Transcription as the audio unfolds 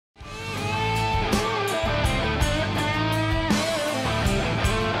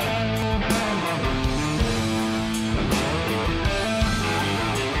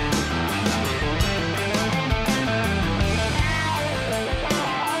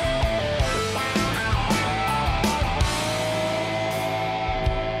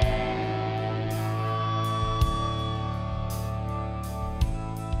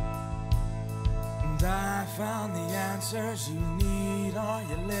answers you need. Are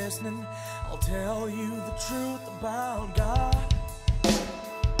you listening? I'll tell you the truth about God.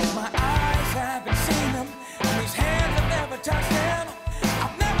 My eyes haven't seen him, and these hands have never touched him.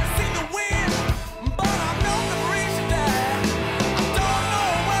 I've never seen the wind, but I know the reason that I don't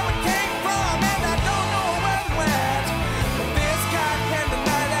know where it came from, and I don't know where it went. But this guy can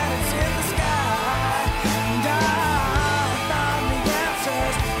deny that it's in the sky. And I found the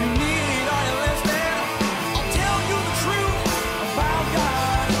answers you need. Are you listening? I'll tell you the truth about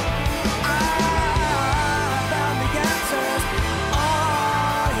God. I found the answers.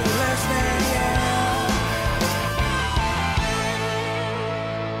 Are you listening?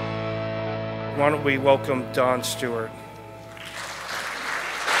 Why don't we welcome Don Stewart?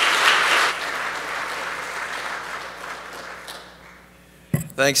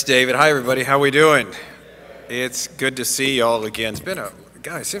 Thanks, David. Hi, everybody. How we doing? It's good to see you all again. It's been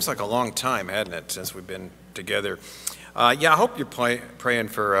it seems like a long time, hasn't it, since we've been together. Yeah, I hope you're praying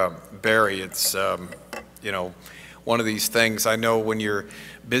for Barry. It's, one of these things. I know when you're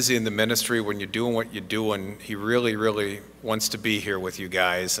busy in the ministry, when you're doing what you're doing, he really, really wants to be here with you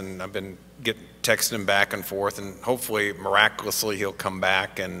guys. And I've been texting him back and forth, and hopefully, miraculously, he'll come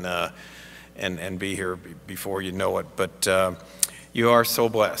back and be here before you know it. But you are so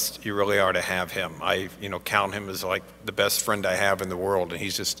blessed. You really are to have him. I, count him as like the best friend I have in the world. And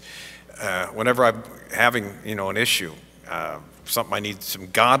he's just, whenever I'm having, an issue, something I need some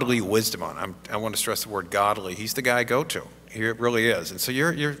godly wisdom on. I want to stress the word godly. He's the guy I go to. He really is. And so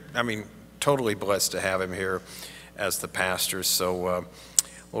you're totally blessed to have him here as the pastor. So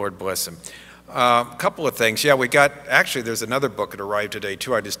Lord bless him. A couple of things. Yeah, actually there's another book that arrived today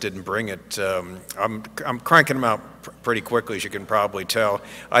too. I just didn't bring it. I'm cranking them out pretty quickly, as you can probably tell.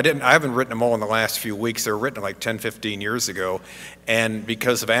 I haven't written them all in the last few weeks. They were written like 10, 15 years ago. And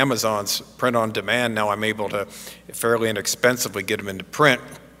because of Amazon's print on demand, now I'm able to fairly inexpensively get them into print.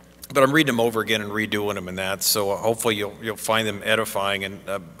 But I'm reading them over again and redoing them and that. So hopefully you'll find them edifying and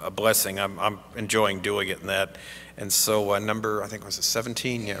a blessing. I'm enjoying doing it and that. And so number, I think it was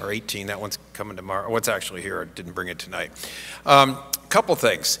 17 or 18, that one's coming tomorrow. What's actually here, I didn't bring it tonight. Couple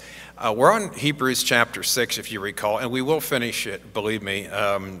things. We're on Hebrews chapter 6, if you recall, and we will finish it, believe me.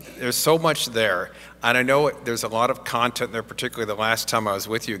 There's so much there. And I know there's a lot of content there, particularly the last time I was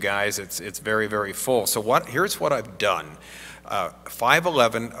with you guys. It's very, very full. So here's what I've done.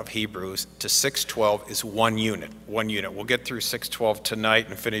 5:11 of Hebrews to 6:12 is one unit. We'll get through 6:12 tonight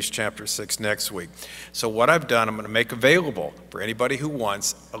and finish chapter 6 next week. So what I've done, I'm going to make available for anybody who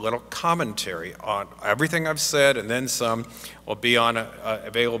wants a little commentary on everything I've said, and then some will be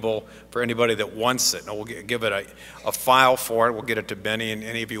available for anybody that wants it. And we'll give it a file for it. We'll get it to Benny and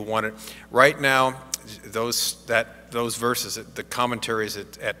any of you want it. Right now, those verses, the commentary is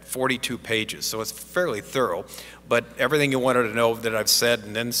at 42 pages, so it's fairly thorough. But everything you wanted to know that I've said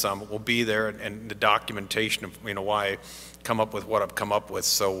and then some will be there, and the documentation of why I come up with what I've come up with.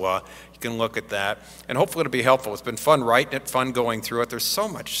 So you can look at that, and hopefully it'll be helpful. It's been fun writing it, fun going through it. There's so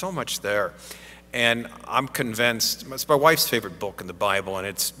much there. And I'm convinced, it's my wife's favorite book in the Bible, and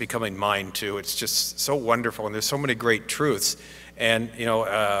it's becoming mine too. It's just so wonderful, and there's so many great truths. And,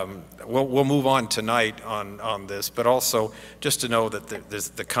 we'll move on tonight on this, but also just to know that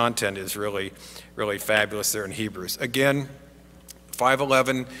the content is really, really fabulous there in Hebrews. Again,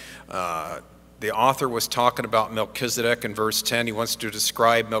 5:11, the author was talking about Melchizedek in verse 10. He wants to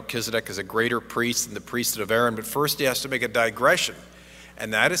describe Melchizedek as a greater priest than the priesthood of Aaron, but first he has to make a digression.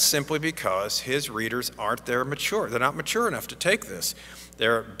 And that is simply because his readers aren't mature. They're not mature enough to take this.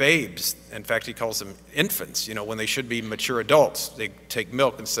 They're babes. In fact, he calls them infants, when they should be mature adults. They take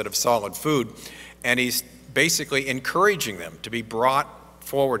milk instead of solid food. And he's basically encouraging them to be brought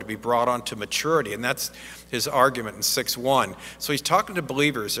forward, to be brought on to maturity. And that's his argument in 6:1. So he's talking to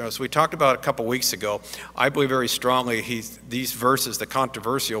believers. So we talked about a couple weeks ago. I believe very strongly these verses, the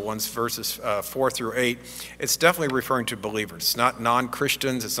controversial ones, verses 4 through 8, it's definitely referring to believers. It's not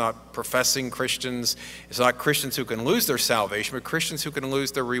non-Christians. It's not professing Christians. It's not Christians who can lose their salvation, but Christians who can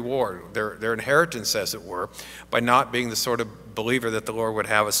lose their reward, their inheritance, as it were, by not being the sort of believer that the Lord would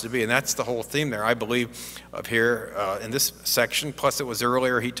have us to be. And that's the whole theme there, I believe, of here in this section. Plus, it was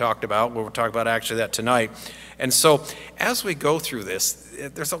earlier he talked about, we'll talk about actually that tonight. And so as we go through this,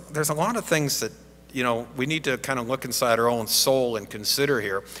 there's a lot of things that we need to kind of look inside our own soul and consider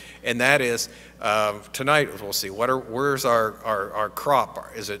here. And that is, tonight we'll see, where's our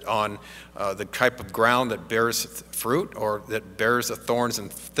crop? Is it on the type of ground that bears fruit, or that bears the thorns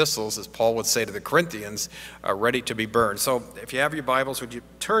and thistles, as Paul would say to the Corinthians, ready to be burned? So if you have your Bibles, would you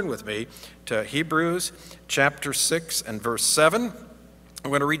turn with me to Hebrews chapter 6 and verse 7? I'm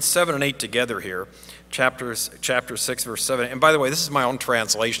going to read 7 and 8 together here, chapter 6, verse 7. And by the way, this is my own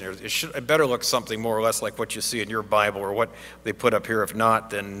translation here. It better look something more or less like what you see in your Bible or what they put up here. If not,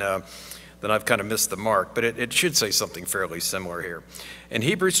 then I've kind of missed the mark. But it should say something fairly similar here. In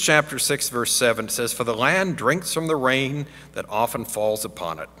Hebrews chapter 6, verse 7, it says, "For the land drinks from the rain that often falls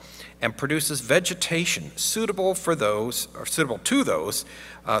upon it, and produces vegetation suitable to those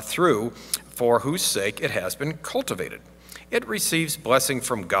for whose sake it has been cultivated. It receives blessing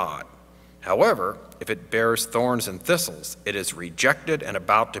from God. However, if it bears thorns and thistles, it is rejected and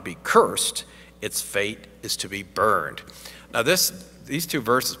about to be cursed. Its fate is to be burned." Now these two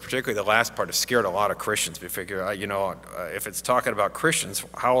verses, particularly the last part, have scared a lot of Christians. We figure, if it's talking about Christians,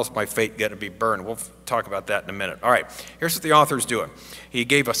 how is my fate going to be burned? We'll talk about that in a minute. All right, here's what the author's doing. He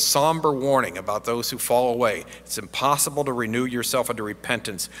gave a somber warning about those who fall away. It's impossible to renew yourself into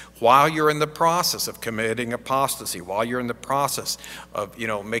repentance while you're in the process of committing apostasy, while you're in the process of,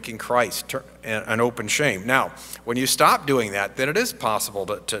 making Christ an open shame. Now, when you stop doing that, then it is possible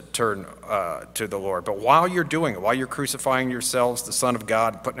to turn to the Lord. But while you're doing it, while you're crucifying yourselves, the Son of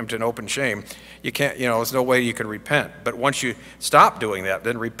God, and putting him to an open shame, you can't, there's no way you can repent. But once you stop doing that,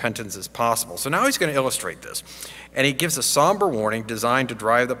 then repentance is possible. So now he's going to illustrate this. And he gives a somber warning designed to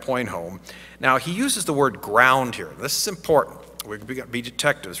drive the point home. Now, he uses the word ground here. This is important. We're going to be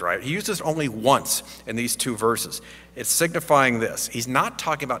detectives, right? He uses it only once in these two verses. It's signifying this. He's not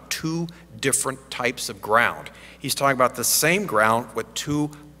talking about two different types of ground. He's talking about the same ground with two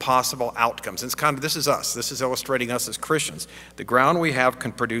possible outcomes. And it's this is us. This is illustrating us as Christians. The ground we have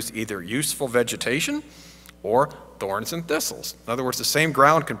can produce either useful vegetation or thorns and thistles. In other words, the same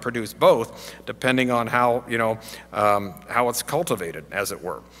ground can produce both, depending on how it's cultivated, as it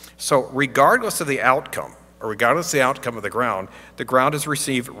were. So regardless of the outcome, or regardless of the outcome of the ground has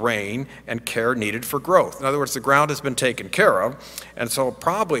received rain and care needed for growth. In other words, the ground has been taken care of, and so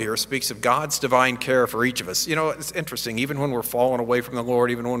probably here speaks of God's divine care for each of us. It's interesting, even when we're falling away from the Lord,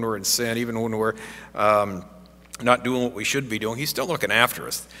 even when we're in sin, even when we're not doing what we should be doing, he's still looking after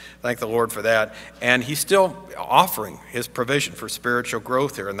us. Thank the Lord for that. And he's still offering his provision for spiritual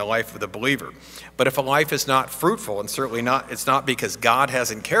growth here in the life of the believer. But if a life is not fruitful, and certainly it's not because God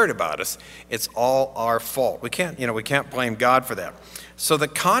hasn't cared about us, it's all our fault. We can't blame God for that. So the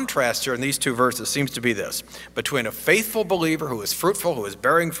contrast here in these two verses seems to be this: between a faithful believer who is fruitful, who is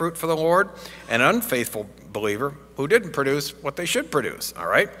bearing fruit for the Lord, and an unfaithful believer who didn't produce what they should produce, all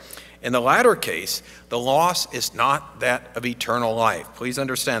right? In the latter case, the loss is not that of eternal life. Please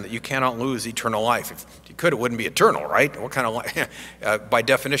understand that you cannot lose eternal life. If you could, it wouldn't be eternal, right? What kind of life? By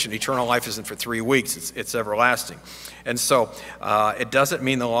definition, eternal life isn't for 3 weeks. It's everlasting. And so it doesn't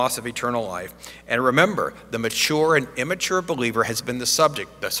mean the loss of eternal life. And remember, the mature and immature believer has been the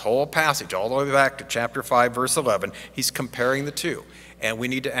subject, this whole passage, all the way back to chapter 5, verse 11. He's comparing the two. And we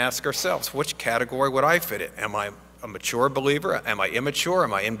need to ask ourselves, which category would I fit in? Am I a mature believer? Am I immature?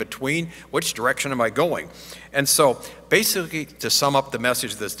 Am I in between? Which direction am I going? And so basically, to sum up the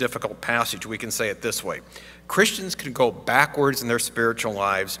message of this difficult passage, we can say it this way: Christians can go backwards in their spiritual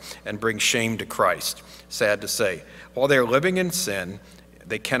lives and bring shame to Christ. Sad to say. While they're living in sin,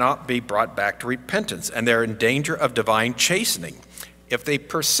 they cannot be brought back to repentance, and they're in danger of divine chastening. If they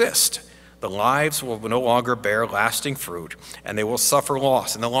persist, the lives will no longer bear lasting fruit, and they will suffer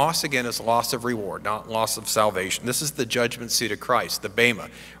loss. And the loss, again, is loss of reward, not loss of salvation. This is the judgment seat of Christ, the Bema.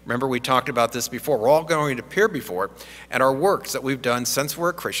 Remember, we talked about this before. We're all going to appear before it, and our works that we've done since we're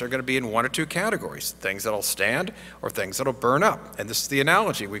a Christian are going to be in one or two categories: things that'll stand or things that'll burn up. And this is the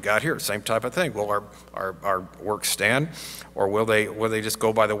analogy we got here, same type of thing. Will our works stand, or will they just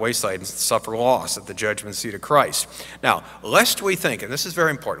go by the wayside and suffer loss at the judgment seat of Christ? Now, lest we think, and this is very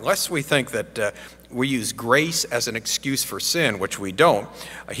important, lest we think that we use grace as an excuse for sin, which we don't.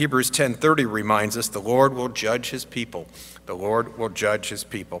 Hebrews 10:30 reminds us the Lord will judge his people. The Lord will judge his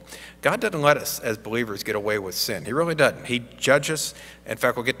people. God doesn't let us as believers get away with sin. He really doesn't. He judges. In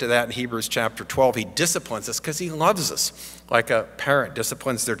fact, we'll get to that in Hebrews chapter 12. He disciplines us because he loves us, like a parent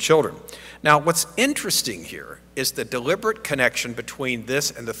disciplines their children. Now, what's interesting here is the deliberate connection between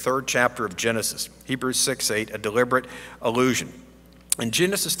this and the 3rd chapter of Genesis. Hebrews 6:8, a deliberate allusion. In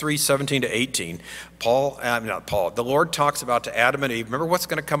Genesis 3:17-18, the Lord talks about to Adam and Eve. Remember what's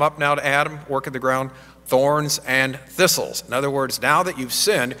going to come up now to Adam, work in the ground? Thorns and thistles. In other words, now that you've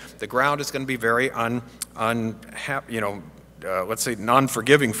sinned, the ground is going to be very let's say,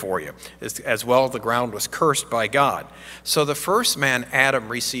 non-forgiving for you. As well, the ground was cursed by God. So the first man, Adam,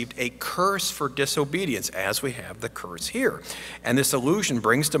 received a curse for disobedience, as we have the curse here. And this allusion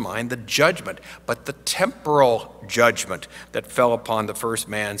brings to mind the judgment, but the temporal judgment that fell upon the first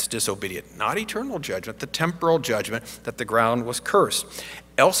man's disobedience. Not eternal judgment, the temporal judgment that the ground was cursed.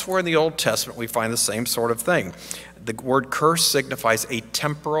 Elsewhere in the Old Testament, we find the same sort of thing. The word curse signifies a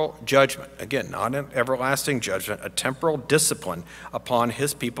temporal judgment. Again, not an everlasting judgment, a temporal discipline upon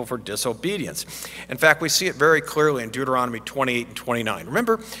his people for disobedience. In fact, we see it very clearly in Deuteronomy 28 and 29.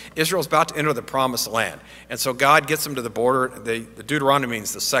 Remember, Israel's about to enter the promised land. And so God gets them to the border. The Deuteronomy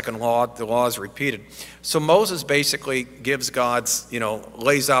means the second law. The law is repeated. So Moses basically gives God's,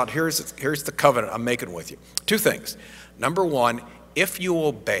 lays out, here's the covenant I'm making with you. Two things. Number one, if you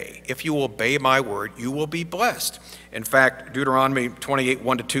obey my word, you will be blessed. In fact, Deuteronomy 28,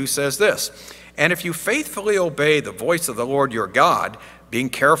 1-2 says this, and if you faithfully obey the voice of the Lord your God, being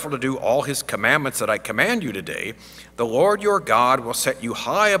careful to do all his commandments that I command you today, the Lord your God will set you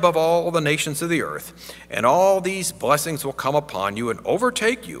high above all the nations of the earth, and all these blessings will come upon you and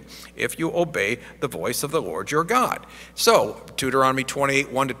overtake you if you obey the voice of the Lord your God. So, Deuteronomy 28,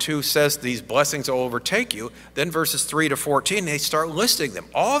 1-2 says these blessings will overtake you. Then verses 3-14, they start listing them.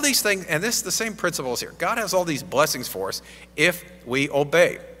 All these things, and this is the same principles here. God has all these blessings for us if we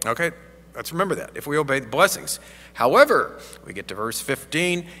obey. Okay? Let's remember that, if we obey the blessings. However, we get to verse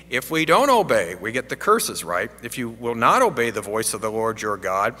 15, if we don't obey, we get the curses, right? If you will not obey the voice of the Lord your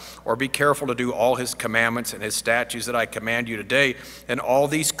God, or be careful to do all his commandments and his statutes that I command you today, then all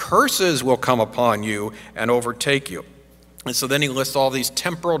these curses will come upon you and overtake you. And so then he lists all these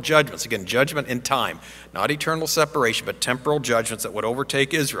temporal judgments. Again, judgment in time, not eternal separation, but temporal judgments that would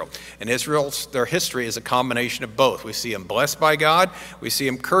overtake Israel. And their history is a combination of both. We see them blessed by God, we see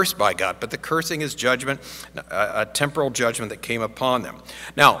them cursed by God. But the cursing is judgment, a temporal judgment that came upon them.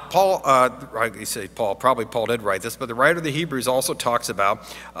 Now, Paul did write this, but the writer of the Hebrews also talks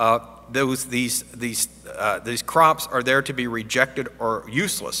about these crops are there to be rejected or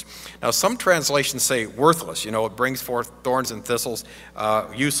useless. Now, some translations say worthless. It brings forth thorns and thistles,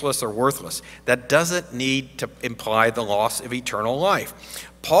 useless or worthless. That doesn't need to imply the loss of eternal life.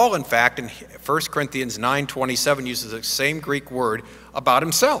 Paul, in fact, in 1 Corinthians 9:27 uses the same Greek word about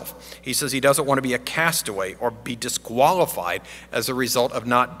himself. He says he doesn't want to be a castaway or be disqualified as a result of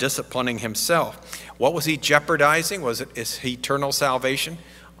not disciplining himself. What was he jeopardizing? Was it his eternal salvation?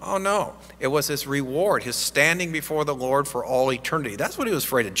 Oh, no. It was his reward, his standing before the Lord for all eternity. That's what he was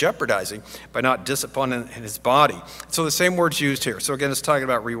afraid of jeopardizing by not disciplining his body. So the same word's used here. So again, it's talking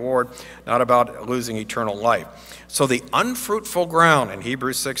about reward, not about losing eternal life. So the unfruitful ground in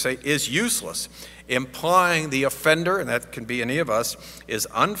Hebrews 6:8 is useless, implying the offender, and that can be any of us, is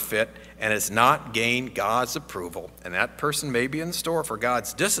unfit and has not gained God's approval. And that person may be in store for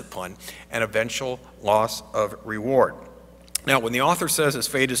God's discipline and eventual loss of reward. Now, when the author says his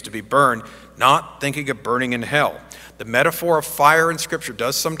fate is to be burned, not thinking of burning in hell. The metaphor of fire in Scripture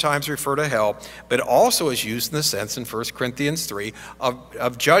does sometimes refer to hell, but it also is used in the sense in 1 Corinthians 3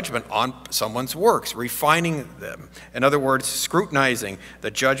 of judgment on someone's works, refining them. In other words, scrutinizing the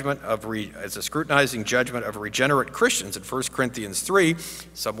judgment as a scrutinizing judgment of regenerate Christians in 1 Corinthians 3.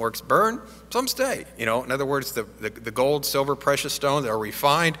 Some works burn, some stay. In other words, the gold, silver, precious stones are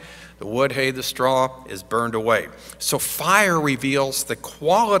refined. The wood, hay, the straw is burned away. So fire reveals the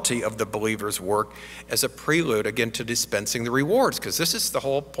quality of the believer's work as a prelude, again, to dispensing the rewards, because this is the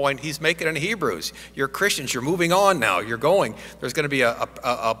whole point he's making in Hebrews. You're Christians, you're moving on now, you're going. There's going to be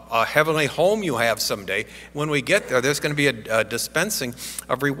a heavenly home you have someday. When we get there, there's going to be a dispensing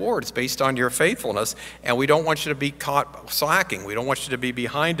of rewards based on your faithfulness, and we don't want you to be caught slacking. We don't want you to be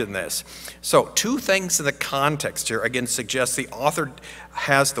behind in this. So two things in the context here, again, suggest the author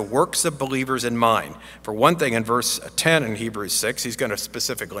has the works of believers in mind. For one thing, in verse 10 in Hebrews 6, he's going to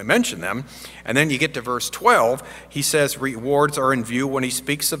specifically mention them. And then you get to verse 12, he says rewards are in view when he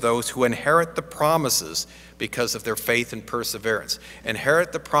speaks of those who inherit the promises because of their faith and perseverance.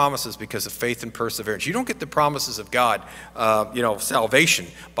 Inherit the promises because of faith and perseverance. You don't get the promises of God, salvation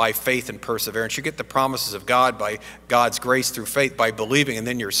by faith and perseverance. You get the promises of God by God's grace through faith, by believing, and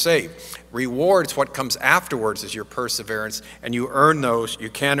then you're saved. Rewards, what comes afterwards, is your perseverance, and you earn those.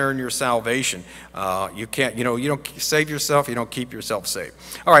 You can't earn your salvation. You don't save yourself, you don't keep yourself saved.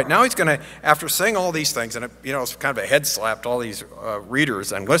 All right, now he's going to, after saying all these things, and it's kind of a head slap to all these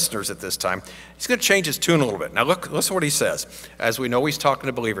readers and listeners at this time, he's going to change his tune a little bit. Now listen to what he says. As we know, he's talking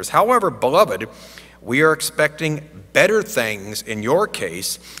to believers. However, beloved, we are expecting better things in your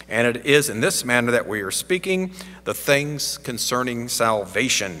case, and it is in this manner that we are speaking the things concerning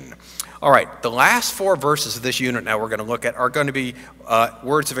salvation. All right, the last 4 verses of this unit now we're going to look at are going to be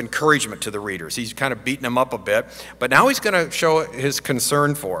words of encouragement to the readers. He's kind of beating them up a bit, but now he's going to show his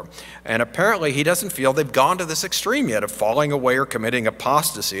concern for them. And apparently he doesn't feel they've gone to this extreme yet of falling away or committing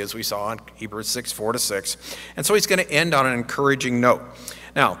apostasy, as we saw in Hebrews 6:4-6. And so he's going to end on an encouraging note.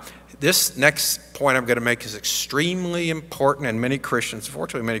 Now, this next point I'm going to make is extremely important, and many Christians,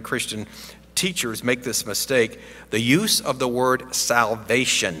 unfortunately many Christian teachers make this mistake, the use of the word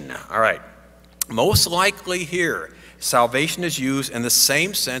salvation. All right, most likely here, salvation is used in the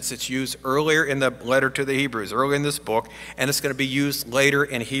same sense it's used earlier in the letter to the Hebrews, earlier in this book, and it's going to be used later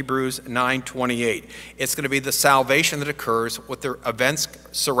in Hebrews 9:28. It's going to be the salvation that occurs with the events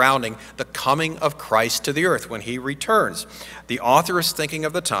surrounding the coming of Christ to the earth when he returns. The author is thinking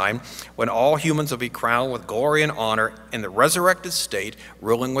of the time when all humans will be crowned with glory and honor in the resurrected state,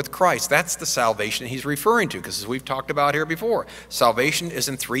 ruling with Christ. That's the salvation he's referring to, because as we've talked about here before, salvation is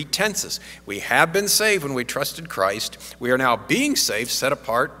in 3 tenses. We have been saved when we trusted Christ. We are now being saved, set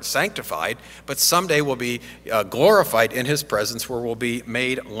apart, sanctified, but someday we'll be glorified in his presence, where we'll be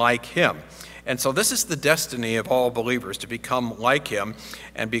made like him. And so this is the destiny of all believers, to become like him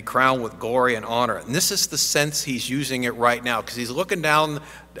and be crowned with glory and honor. And this is the sense he's using it right now, because he's looking down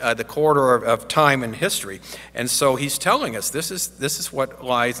the corridor of time and history. And so he's telling us this is what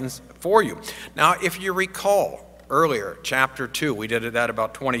lies in for you. Now, if you recall, earlier, chapter 2, we did that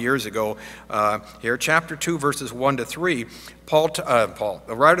about 20 years ago here. Chapter 2, verses 1-3, Paul,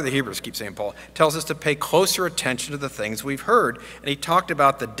 the writer of the Hebrews, keeps saying Paul, tells us to pay closer attention to the things we've heard. And he talked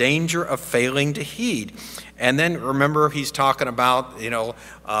about the danger of failing to heed. And then remember, he's talking about,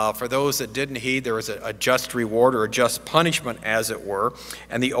 for those that didn't heed, there was a just reward or a just punishment, as it were.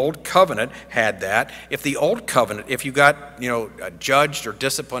 And the old covenant had that. If the old covenant, if you got, judged or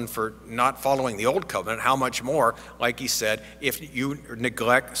disciplined for not following the old covenant, how much more, like he said, if you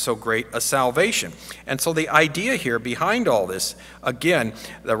neglect so great a salvation. And so the idea here behind all this, again,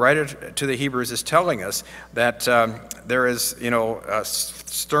 the writer to the Hebrews is telling us that there is,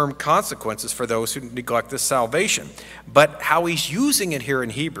 stern consequences for those who neglect this salvation. But how he's using it here in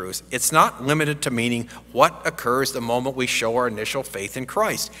Hebrews, it's not limited to meaning what occurs the moment we show our initial faith in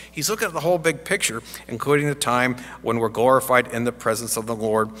Christ. He's looking at the whole big picture, including the time when we're glorified in the presence of the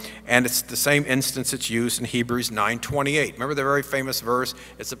Lord. And it's the same instance it's used in Hebrews 9:28. Remember the very famous verse,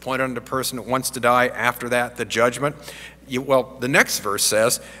 it's appointed unto the person that wants to die, after that the judgment. Well, the next verse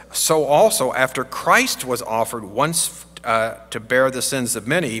says, so also after Christ was offered once to bear the sins of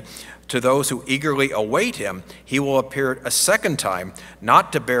many, to those who eagerly await him, he will appear a second time,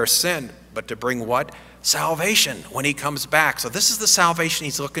 not to bear sin, but to bring what? Salvation when he comes back. So this is the salvation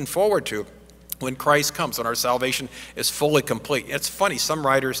he's looking forward to when Christ comes, when our salvation is fully complete. It's funny, some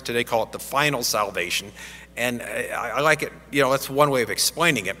writers today call it the final salvation. And I like it, that's one way of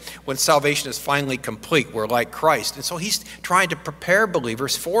explaining it. When salvation is finally complete, we're like Christ. And so he's trying to prepare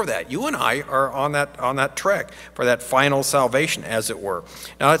believers for that. You and I are on that trek for that final salvation, as it were.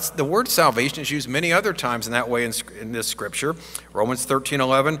 Now, the word salvation is used many other times in that way in this scripture. Romans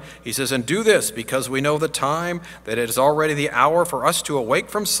 13:11, he says, and do this, because we know the time, that it is already the hour for us to awake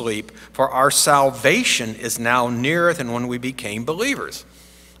from sleep, for our salvation is now nearer than when we became believers.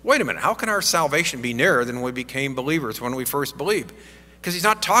 Wait a minute, how can our salvation be nearer than we became believers when we first believed? Because he's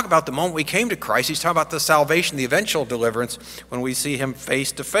not talking about the moment we came to Christ. He's talking about the salvation, the eventual deliverance, when we see him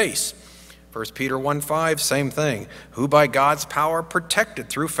face to face. 1 Peter 1:5, same thing. Who by God's power protected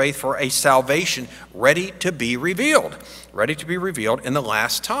through faith for a salvation ready to be revealed in the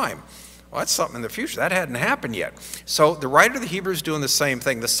last time. Well, that's something in the future. That hadn't happened yet. So the writer of the Hebrews is doing the same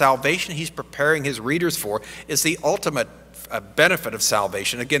thing. The salvation he's preparing his readers for is the ultimate benefit of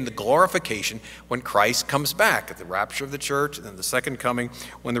salvation. Again, the glorification when Christ comes back at the rapture of the church, and then the second coming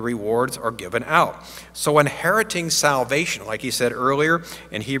when the rewards are given out. So inheriting salvation, like he said earlier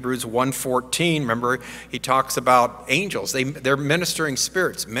in Hebrews 1:14, remember he talks about angels. They're ministering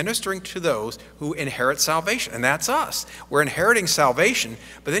spirits, ministering to those who inherit salvation, and that's us. We're inheriting salvation,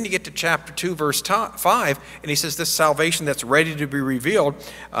 but then you get to chapter 2, verse 5, and he says this salvation that's ready to be revealed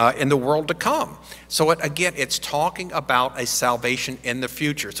in the world to come. So again, it's talking about a salvation in the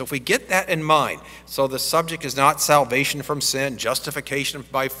future. So if we get that in mind, so the subject is not salvation from sin, justification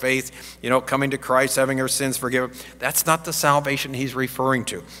by faith, coming to Christ, having our sins forgiven. That's not the salvation he's referring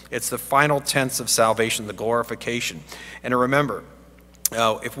to. It's the final tense of salvation, the glorification. And remember,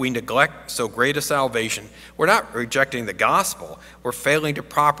 if we neglect so great a salvation, we're not rejecting the gospel. We're failing to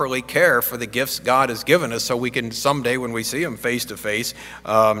properly care for the gifts God has given us so we can someday, when we see him face to face,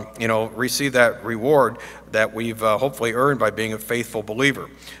 receive that reward that we've hopefully earned by being a faithful believer.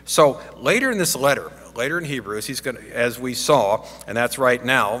 So later in this letter, later in Hebrews, he's going to, as we saw, and that's right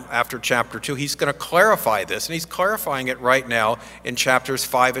now, after chapter 2, he's going to clarify this, and he's clarifying it right now in chapters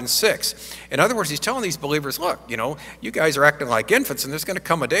 5 and 6. In other words, he's telling these believers, look, you guys are acting like infants, and there's going to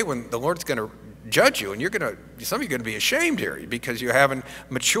come a day when the Lord's going to judge you, and some of you are going to be ashamed here because you haven't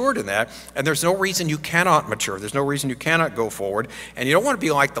matured in that, and there's no reason you cannot mature. There's no reason you cannot go forward, and you don't want to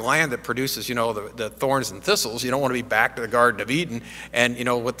be like the land that produces, the thorns and thistles. You don't want to be back to the Garden of Eden and,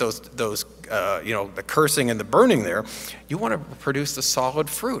 with those the cursing and the burning there. You want to produce the solid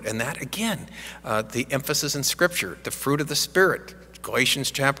fruit, and that, again, the emphasis in Scripture, the fruit of the Spirit. Galatians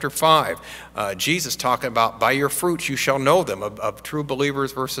chapter 5, Jesus talking about by your fruits you shall know them, of true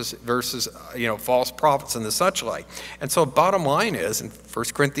believers versus false prophets and the such like. And so bottom line is in 1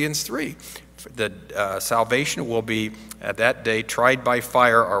 Corinthians 3, that salvation will be at that day tried by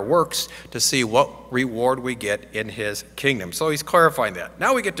fire our works to see what reward we get in his kingdom. So he's clarifying that.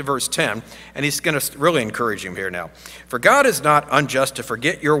 Now we get to verse 10, and he's going to really encourage him here now. For God is not unjust to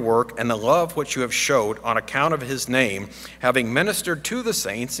forget your work and the love which you have showed on account of his name, having ministered to the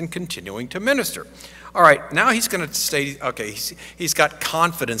saints and continuing to minister. All right, now he's going to say, okay, he's got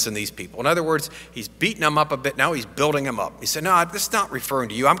confidence in these people. In other words, he's beating them up a bit. Now he's building them up. He said, no, this is not referring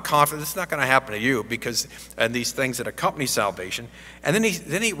to you. I'm confident this is not going to happen to you because and these things that accompany salvation. And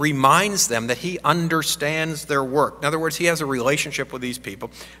then he reminds them that he understands their work. In other words, he has a relationship with these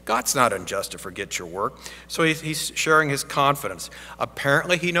people. God's not unjust to forget your work. So he's sharing his confidence.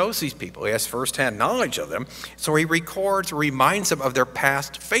 Apparently, he knows these people. He has firsthand knowledge of them. So he reminds them of their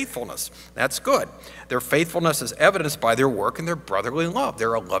past faithfulness. That's good. Their faithfulness is evidenced by their work and their brotherly love.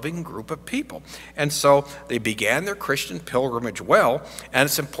 They're a loving group of people. And so they began their Christian pilgrimage well, and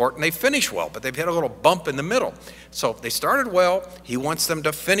it's important they finish well, but they've hit a little bump in the middle. So they started well, he wants them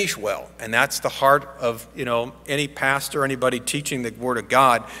to finish well. And that's the heart of, any pastor, anybody teaching the Word of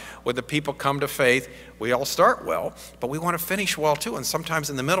God. When the people come to faith, we all start well, but we want to finish well too. And sometimes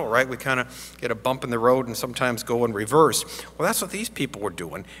in the middle, right, we kind of get a bump in the road and sometimes go in reverse. Well, that's what these people were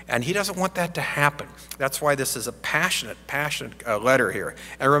doing, and he doesn't want that to happen. That's why this is a passionate letter here.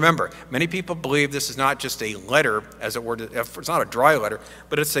 And remember, many people believe this is not just a letter, as it were. It's not a dry letter,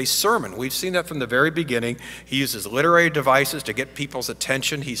 but it's a sermon. We've seen that from the very beginning. He uses literary devices to get people's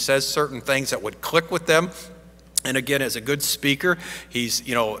attention. He says certain things that would click with them. And again, as a good speaker, he's,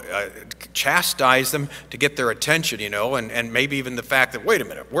 chastised them to get their attention, and maybe even the fact that, wait a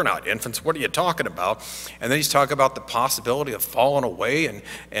minute, we're not infants, what are you talking about? And then he's talking about the possibility of falling away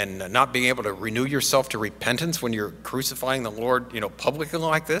and not being able to renew yourself to repentance when you're crucifying the Lord, publicly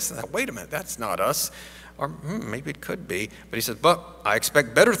like this. And wait a minute, that's not us. Or maybe it could be. But he says, but I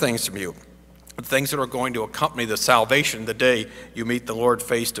expect better things from you. Things that are going to accompany the salvation the day you meet the Lord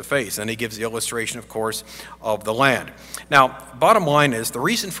face to face. And he gives the illustration, of course, of the land. Now, bottom line is the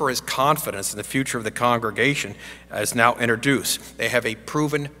reason for his confidence in the future of the congregation is now introduced. They have a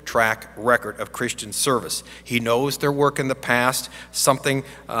proven track record of Christian service. He knows their work in the past,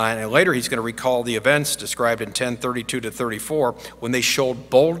 and later he's going to recall the events described in 10:32 to 34 when they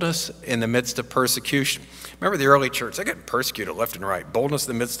showed boldness in the midst of persecution. Remember the early church, they get persecuted left and right, boldness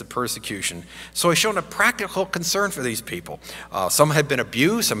in the midst of persecution. So he's shown a practical concern for these people. Some had been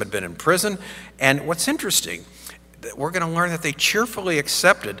abused, some had been in prison. And what's interesting, we're going to learn that they cheerfully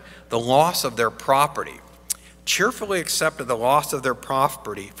accepted the loss of their property. Cheerfully accepted the loss of their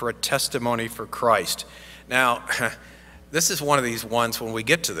property for a testimony for Christ. Now, this is one of these ones when we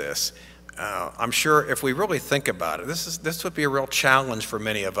get to this, I'm sure if we really think about it, this would be a real challenge for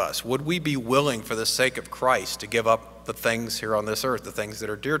many of us. Would we be willing for the sake of Christ to give up the things here on this earth, the things that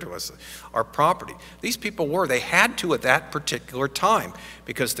are dear to us, our property? These people they had to at that particular time,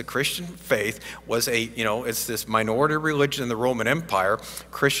 because the Christian faith was it's this minority religion in the Roman Empire.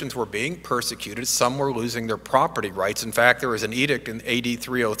 Christians were being persecuted. Some were losing their property rights. In fact, there was an edict in AD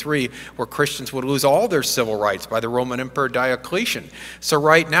 303 where Christians would lose all their civil rights by the Roman Emperor Diocletian. So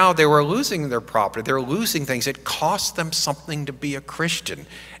right now they were losing their property. They were losing things. It cost them something to be a Christian.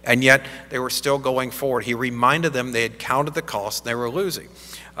 And yet they were still going forward. He reminded them they had counted the cost and they were losing.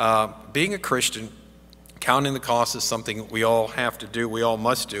 Being a Christian, counting the cost is something we all have to do, we all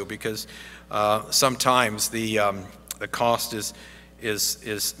must do, because sometimes the cost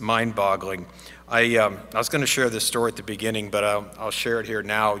is mind-boggling. I was going to share this story at the beginning, but I'll share it here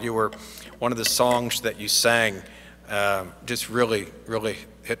now. One of the songs that you sang just really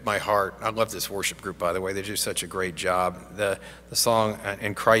hit my heart. I love this worship group, by the way. They do such a great job. The song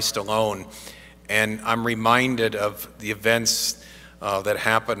In Christ Alone. And I'm reminded of the events that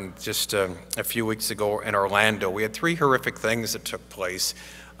happened just a few weeks ago in Orlando. We had 3 horrific things that took place.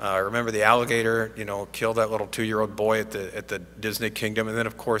 I remember the alligator, killed that little 2-year-old boy at the Disney Kingdom. And then,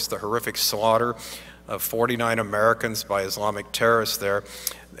 of course, the horrific slaughter of 49 Americans by Islamic terrorists there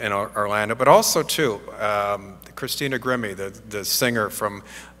in Orlando, but also too, Christina Grimmie, the singer from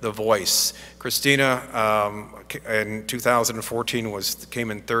The Voice. Christina, in 2014,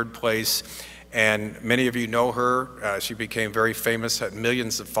 came in third place, and many of you know her. She became very famous, had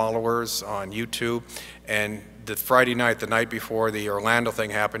millions of followers on YouTube, and the Friday night, the night before the Orlando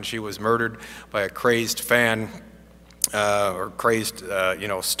thing happened, she was murdered by a crazed fan, or crazed,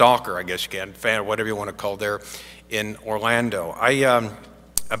 stalker, I guess you can, fan, whatever you want to call it, there in Orlando.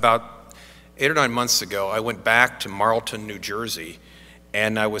 About 8 or 9 months ago, I went back to Marlton, New Jersey,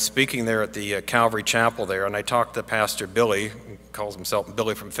 and I was speaking there at the Calvary Chapel there, and I talked to Pastor Billy, who calls himself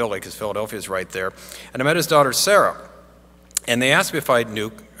Billy from Philly because Philadelphia is right there, and I met his daughter Sarah. And they asked me if I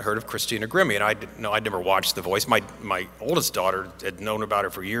heard of Christina Grimmie, and I'd never watched The Voice. My oldest daughter had known about her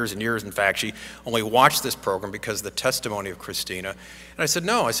for years and years. In fact, she only watched this program because of the testimony of Christina. And I said,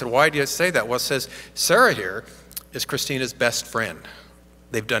 no. I said, why do you say that? Well, it says, Sarah here is Christina's best friend.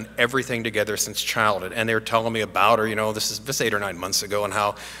 They've done everything together since childhood, and they were telling me about her, this is 8 or 9 months ago, and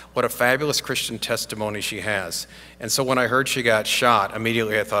what a fabulous Christian testimony she has. And so when I heard she got shot,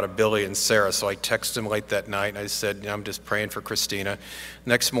 immediately I thought of Billy and Sarah, so I texted them late that night, and I said, I'm just praying for Christina.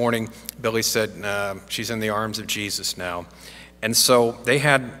 Next morning, Billy said, she's in the arms of Jesus now. And so they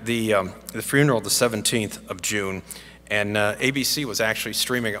had the funeral the 17th of June, and ABC was actually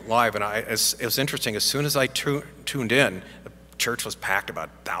streaming it live, and it was interesting. As soon as I tuned in, church was packed, about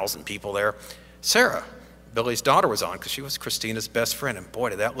 1,000 people there. Sarah, Billy's daughter, was on because she was Christina's best friend. And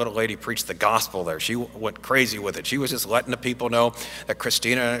boy, did that little lady preach the gospel there. She went crazy with it. She was just letting the people know that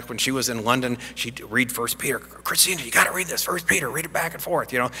Christina, when she was in London, she'd read 1 Peter. Christina, you got to read this, 1 Peter, read it back and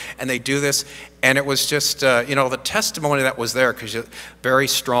forth, And they do this. And it was just, the testimony that was there, because very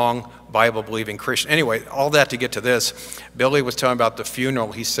strong Bible-believing Christian. Anyway, all that to get to this. Billy was telling about the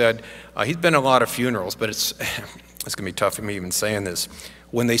funeral. He said, he's been in a lot of funerals, but it's going to be tough for me even saying this.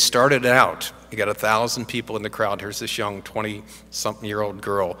 When they started out, you got 1,000 people in the crowd. Here's this young 20-something-year-old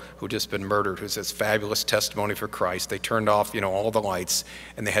girl who just been murdered, who's this fabulous testimony for Christ. They turned off, all the lights,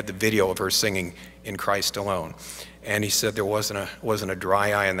 and they had the video of her singing "In Christ Alone." And he said there wasn't a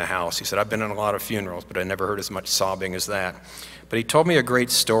dry eye in the house. He said, I've been in a lot of funerals, but I never heard as much sobbing as that. But he told me a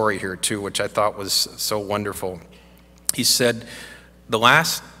great story here, too, which I thought was so wonderful. He said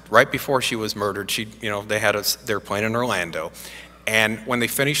right before she was murdered, they were playing in Orlando, and when they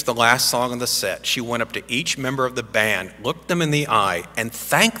finished the last song on the set, she went up to each member of the band, looked them in the eye, and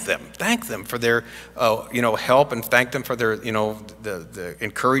thanked them for their, help, and thanked them for their, the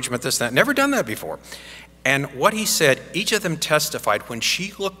encouragement, this, that. Never done that before. And what he said, each of them testified, when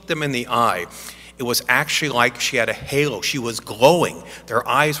she looked them in the eye, it was actually like she had a halo. She was glowing. Their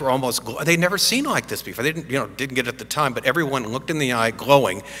eyes were almost they'd never seen like this before. They didn't get it at the time, but everyone looked in the eye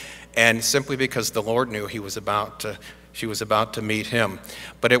glowing, and simply because the Lord knew she was about to meet him.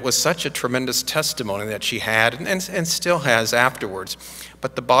 But it was such a tremendous testimony that she had and still has afterwards.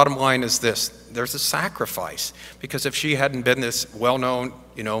 But the bottom line is this: there's a sacrifice, because if she hadn't been this well-known,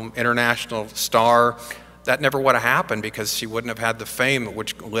 international star, that never would have happened, because she wouldn't have had the fame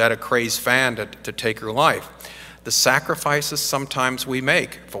which led a crazed fan to take her life. The sacrifices sometimes we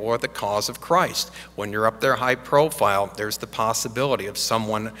make for the cause of Christ. When you're up there high profile, there's the possibility of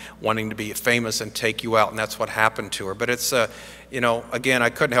someone wanting to be famous and take you out, and that's what happened to her. But it's, again, I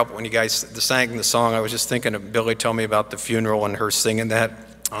couldn't help it when you guys sang the song. I was just thinking of Billy told me about the funeral and her singing that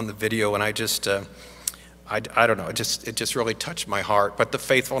on the video, and I just, I don't know, it just really touched my heart. But the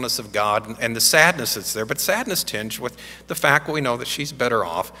faithfulness of God and the sadness that's there, but sadness tinged with the fact that we know that she's better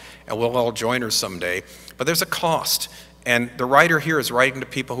off, and we'll all join her someday. But there's a cost, and the writer here is writing to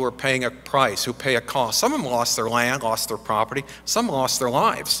people who are paying a price, who pay a cost. Some of them lost their land, lost their property, some lost their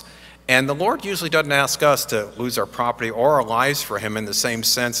lives. And the Lord usually doesn't ask us to lose our property or our lives for him in the same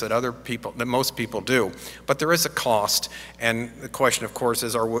sense that most people do. But there is a cost, and the question, of course,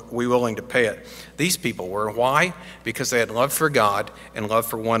 is, are we willing to pay it? These people were. Why? Because they had love for God and love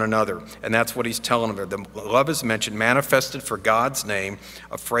for one another. And that's what he's telling them. The love is mentioned, manifested for God's name,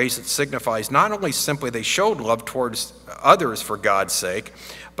 a phrase that signifies not only simply they showed love towards others for God's sake,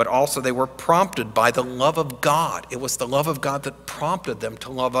 but also they were prompted by the love of God. It was the love of God that prompted them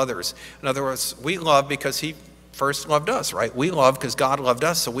to love others. In other words, we love because he first loved us, right? We love because God loved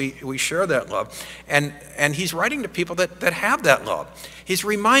us, so we share that love. And he's writing to people that have that love. He's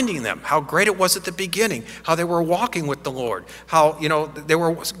reminding them how great it was at the beginning, how they were walking with the Lord, how they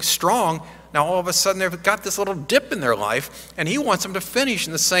were strong. Now all of a sudden they've got this little dip in their life, and he wants them to finish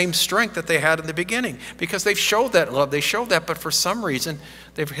in the same strength that they had in the beginning, because they've showed that love, they showed that, but for some reason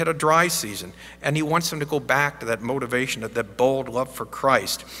they've hit a dry season, and he wants them to go back to that motivation, that bold love for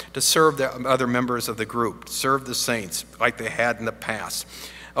Christ, to serve the other members of the group, serve the saints like they had in the past.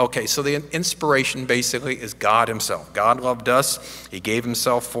 Okay, so the inspiration basically is God himself. God loved us. He gave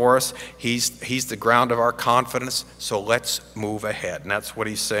himself for us. He's the ground of our confidence, so let's move ahead. And that's what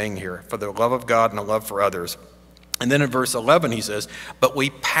he's saying here, for the love of God and the love for others. And then in verse 11 he says, but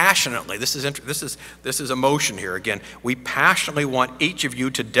we passionately, this is emotion here again, we passionately want each of you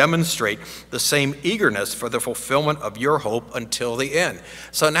to demonstrate the same eagerness for the fulfillment of your hope until the end.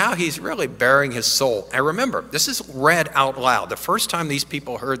 So now he's really bearing his soul. And remember, this is read out loud. The first time these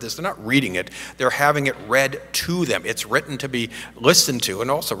people heard this, they're not reading it, they're having it read to them. It's written to be listened to,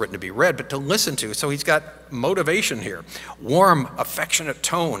 and also written to be read, but to listen to. So he's got motivation here. Warm, affectionate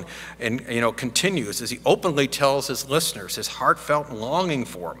tone, and continues as he openly tells his listeners his heartfelt longing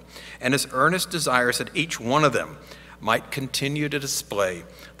for them, and his earnest desires that each one of them might continue to display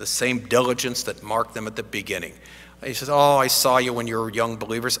the same diligence that marked them at the beginning. He says, oh, I saw you when you were young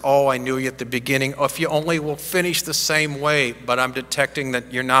believers. Oh, I knew you at the beginning. Oh, if you only will finish the same way, but I'm detecting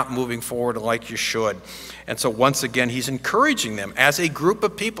that you're not moving forward like you should. And so once again, he's encouraging them as a group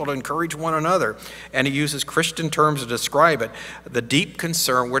of people to encourage one another. And he uses Christian terms to describe it, the deep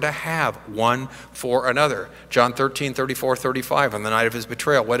concern we're to have one for another. John 13:34-35, on the night of his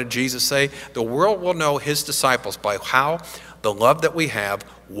betrayal, what did Jesus say? The world will know his disciples by how? The love that we have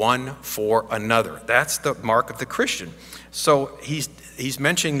one for another. That's the mark of the Christian. So he's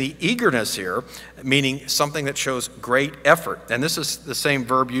mentioning the eagerness here, meaning something that shows great effort. And this is the same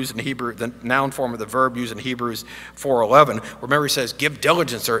verb used in Hebrew, the noun form of the verb used in Hebrews 4:11. Remember, he says, give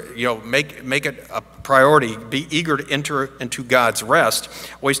diligence, or make it a priority, be eager to enter into God's rest.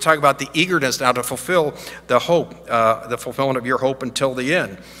 Well, he's talking about the eagerness now to fulfill the hope, the fulfillment of your hope until the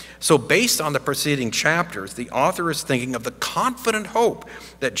end. So based on the preceding chapters, the author is thinking of the confident hope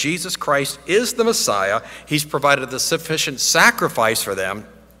that Jesus Christ is the Messiah. He's provided the sufficient sacrifice for them.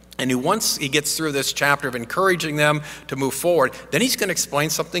 And once he gets through this chapter of encouraging them to move forward, then he's going to explain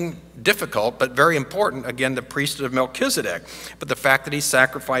something difficult but very important, again, the priesthood of Melchizedek, but the fact that he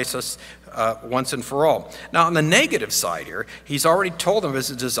sacrificed us once and for all. Now, on the negative side here, he's already told them of his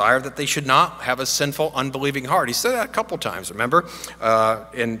desire that they should not have a sinful, unbelieving heart. He said that a couple times, remember?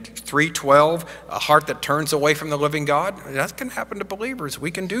 In 3:12, a heart that turns away from the living God. That can happen to believers.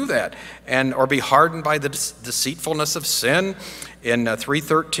 We can do that. Or be hardened by the deceitfulness of sin. In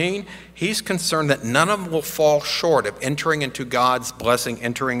 3:13, he's concerned that none of them will fall short of entering into God's blessing,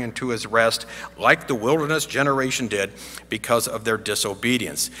 entering into his rest, like the wilderness generation did because of their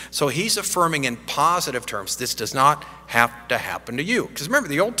disobedience. So he's affirming in positive terms, this does not have to happen to you. Because remember,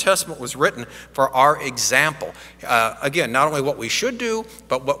 the Old Testament was written for our example. Again, not only what we should do,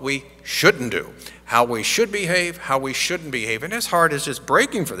 but what we shouldn't do. How we should behave, how we shouldn't behave. And his heart is just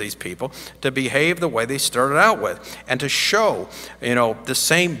breaking for these people to behave the way they started out with, and to show, the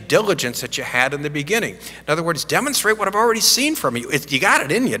same diligence that you had in the beginning. In other words, demonstrate what I've already seen from you. You got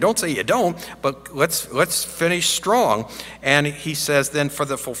it in you. Don't say you don't, but let's finish strong. And he says then, for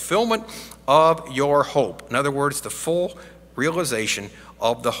the fulfillment of your hope. In other words, the full realization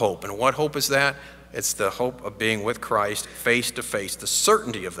of the hope. And what hope is that? It's the hope of being with Christ face to face, the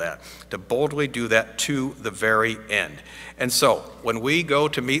certainty of that, to boldly do that to the very end. And so when we go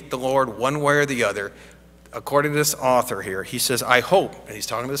to meet the Lord one way or the other, according to this author here, he says, I hope, and he's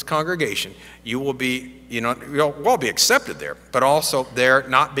talking to this congregation, you will be, you'll all be accepted there, but also there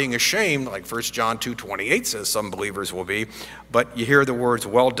not being ashamed, like 1 John 2:28 says some believers will be, but you hear the words,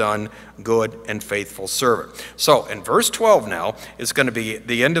 well done, good and faithful servant. So in verse 12 now is going to be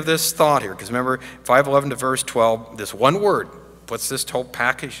the end of this thought here, because remember, 5:11 to verse 12, this one word puts this whole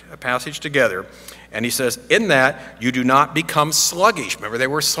passage together. And he says, in that you do not become sluggish. Remember, they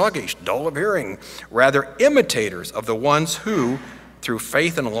were sluggish, dull of hearing. Rather, imitators of the ones who, through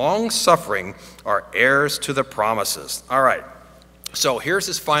faith and long suffering, are heirs to the promises. All right. So here's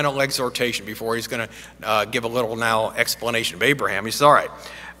his final exhortation before he's going to give a little now explanation of Abraham. He says, all right,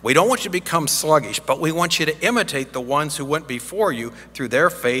 we don't want you to become sluggish, but we want you to imitate the ones who went before you through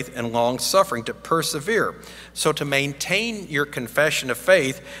their faith and long suffering, to persevere. So to maintain your confession of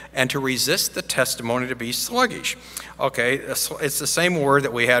faith and to resist the testimony to be sluggish. Okay, it's the same word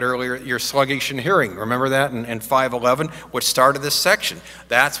that we had earlier, you're sluggish in hearing. Remember that in 5:11, which started this section.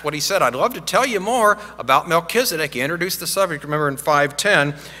 That's what he said. I'd love to tell you more about Melchizedek. He introduced the subject, remember, in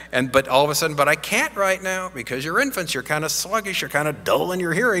 5:10, but all of a sudden, but I can't right now because you're infants. You're kind of sluggish. You're kind of dull in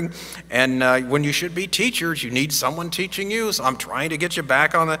your hearing. hearing. And when you should be teachers, you need someone teaching you. So I'm trying to get you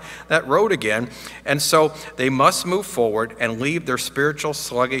back on that road again. And so they must move forward and leave their spiritual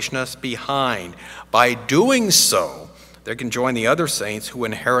sluggishness behind. By doing so, they can join the other saints who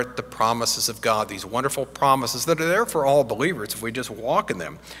inherit the promises of God, these wonderful promises that are there for all believers if we just walk in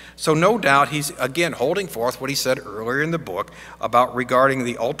them. So no doubt he's, again, holding forth what he said earlier in the book about regarding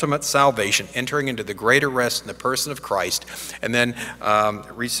the ultimate salvation, entering into the greater rest in the person of Christ, and then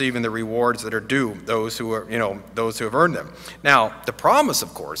receiving the rewards that are due those who are, those who have earned them. Now, the promise,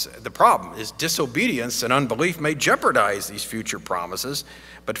 of course, the problem is disobedience and unbelief may jeopardize these future promises,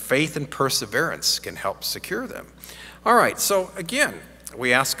 but faith and perseverance can help secure them. All right, so again,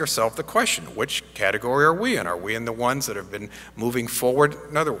 we ask ourselves the question, which category are we in? Are we in the ones that have been moving forward?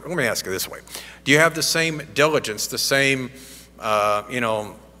 Let me ask it this way. Do you have the same diligence, the same,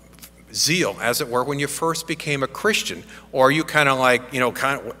 zeal, as it were, when you first became a Christian? Or are you kind of like,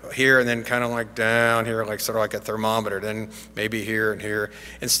 kind of here and then kind of like down here, like sort of like a thermometer, then maybe here and here,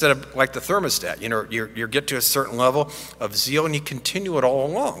 instead of like the thermostat, you get to a certain level of zeal and you continue it all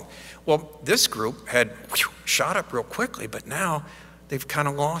along. Well, this group had shot up real quickly, but now they've kind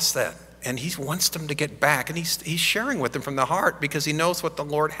of lost that. And he wants them to get back, and he's sharing with them from the heart because he knows what the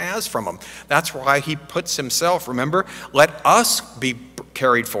Lord has from them. That's why he puts himself, remember, let us be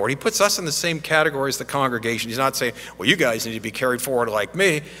carried forward. He puts us in the same category as the congregation. He's not saying, well, you guys need to be carried forward like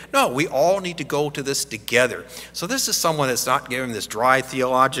me. No, we all need to go to this together. So this is someone that's not giving this dry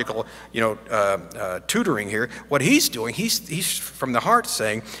theological, tutoring here. What he's doing, he's from the heart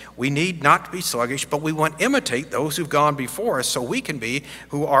saying, we need not to be sluggish, but we want to imitate those who've gone before us so we can be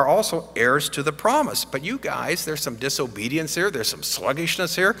who are also heirs to the promise. But you guys, there's some disobedience here. There's some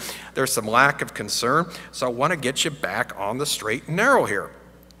sluggishness here. There's some lack of concern. So I want to get you back on the straight and narrow here.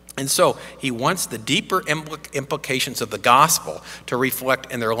 And so he wants the deeper implications of the gospel to reflect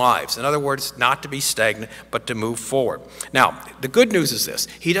in their lives. In other words, not to be stagnant, but to move forward. Now, the good news is this.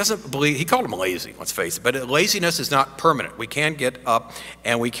 He doesn't believe, he called them lazy, let's face it, but laziness is not permanent. We can get up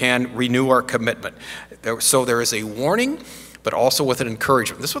and we can renew our commitment. So there is a warning, but also with an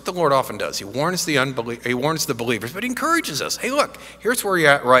encouragement. This is what the Lord often does. He warns the believers, but he encourages us. Hey, look, here's where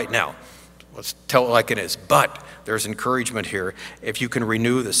you're at right now. Let's tell it like it is. But there's encouragement here if you can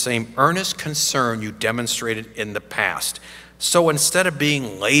renew the same earnest concern you demonstrated in the past. So instead of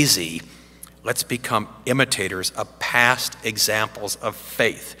being lazy, let's become imitators of past examples of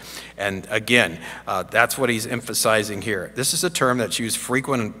faith. And again, that's what he's emphasizing here. This is a term that's used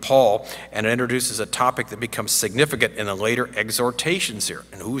frequent in Paul, and it introduces a topic that becomes significant in the later exhortations here.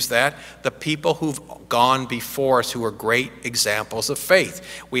 And who's that? The people who've gone before us who are great examples of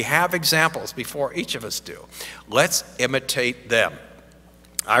faith. We have examples before each of us do. Let's imitate them.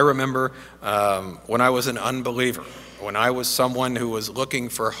 I remember when I was an unbeliever, when I was someone who was looking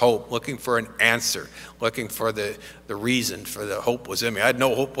for hope, looking for an answer, looking for the reason for the hope was in me. I had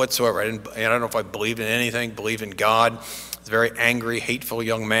no hope whatsoever. I don't know if I believed in anything, believed in God. I was a very angry, hateful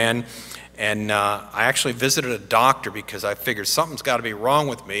young man. And I actually visited a doctor because I figured something's got to be wrong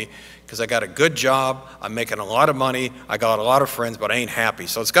with me because I got a good job, I'm making a lot of money, I got a lot of friends, but I ain't happy.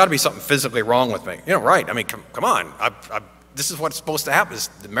 So it's got to be something physically wrong with me. Right. I mean, come on. This is what's supposed to happen. It's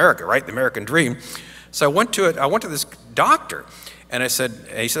America, right? The American dream. So I went to this doctor, and he said,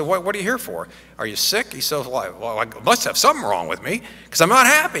 what are you here for? Are you sick? He said, well, I must have something wrong with me because I'm not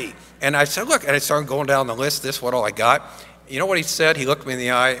happy. And I said, look, and I started going down the list, what all I got. You know what he said? He looked me in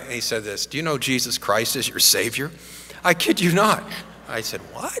the eye, and he said this, do you know Jesus Christ is your Savior? I kid you not. I said,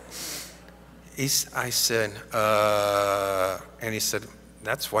 what? I said, and he said,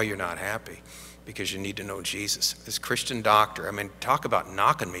 that's why you're not happy. Because you need to know Jesus. This Christian doctor, I mean, talk about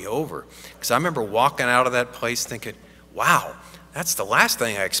knocking me over. Because I remember walking out of that place thinking, wow, that's the last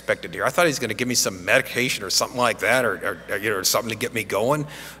thing I expected here. I thought he was going to give me some medication or something like that, or something to get me going,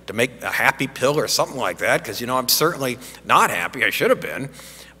 to make a happy pill or something like that, because, I'm certainly not happy. I should have been.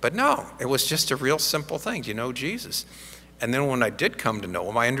 But no, it was just a real simple thing. Do you know Jesus? And then when I did come to know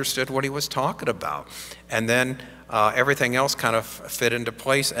him, I understood what he was talking about. And then everything else kind of fit into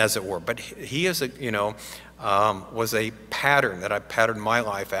place, as it were. But he is was a pattern that I patterned my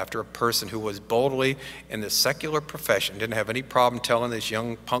life after, a person who was boldly in the secular profession, didn't have any problem telling this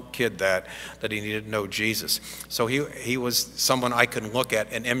young punk kid that he needed to know Jesus. So he was someone I can look at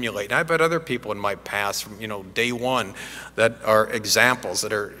and emulate. And I bet other people in my past from, day one that are examples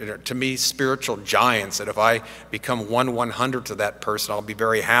that are, to me, spiritual giants, that if I become 1/100th of that person, I'll be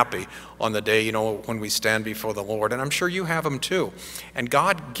very happy on the day, when we stand before the Lord, and I'm sure you have them too. And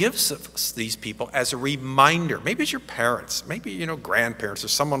God gives us these people as a reminder. Maybe it's your parents, maybe, grandparents or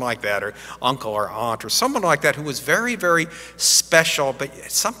someone like that, or uncle or aunt or someone like that who was very, very special, but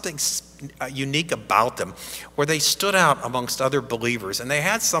something unique about them, where they stood out amongst other believers, and they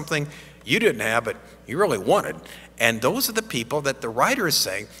had something you didn't have, but you really wanted. And those are the people that the writer is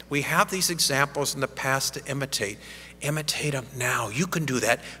saying, we have these examples in the past to imitate. Imitate them now. You can do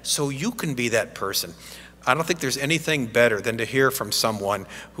that, so you can be that person. I don't think there's anything better than to hear from someone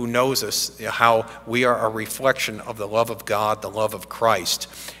who knows us, how we are a reflection of the love of God, the love of Christ.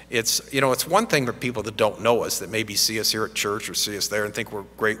 It's one thing for people that don't know us, that maybe see us here at church or see us there and think we're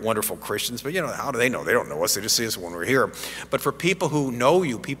great, wonderful Christians. But how do they know? They don't know us. They just see us when we're here. But for people who know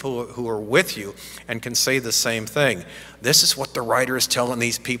you, people who are with you and can say the same thing, this is what the writer is telling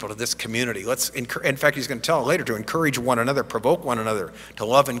these people, to this community. In fact, he's going to tell later to encourage one another, provoke one another to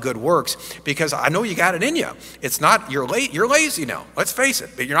love and good works, because I know you got it in you. It's not, you're lazy now. Let's face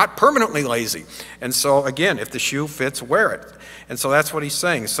it, but you're not permanently lazy. And so again, if the shoe fits, wear it. And so that's what he's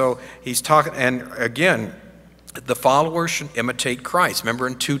saying. So he's talking, and again, the followers should imitate Christ. Remember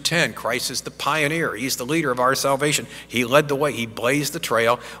in 2:10, Christ is the pioneer. He's the leader of our salvation. He led the way. He blazed the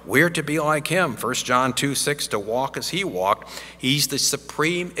trail. We're to be like him. 1 John 2:6, to walk as he walked. He's the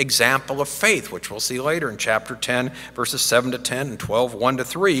supreme example of faith, which we'll see later in chapter 10, verses 7 to 10 and 12, 1 to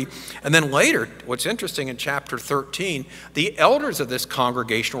 3. And then later, what's interesting in chapter 13, the elders of this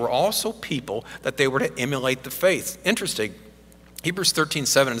congregation were also people that they were to emulate the faith. Interesting. Hebrews 13,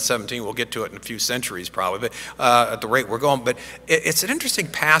 7 and 17, we'll get to it in a few centuries probably, but at the rate we're going. But it's an interesting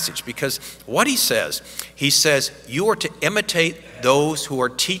passage, because what he says, you are to imitate those who are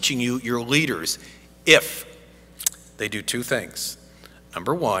teaching you, your leaders, if they do two things.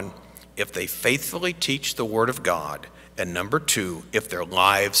 Number one, if they faithfully teach the word of God. And number two, if their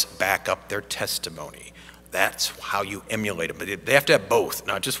lives back up their testimony. That's how you emulate them. But they have to have both,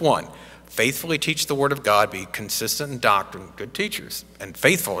 not just one. Faithfully teach the word of God, be consistent in doctrine, good teachers, and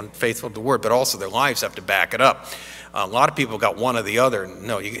faithful to the word, but also their lives have to back it up. A lot of people got one or the other.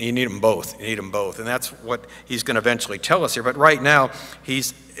 No, you need them both. You need them both. And that's what he's going to eventually tell us here. But right now,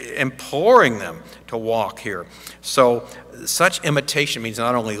 he's imploring them to walk here. So such imitation means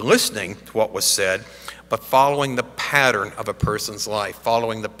not only listening to what was said, but following the pattern of a person's life,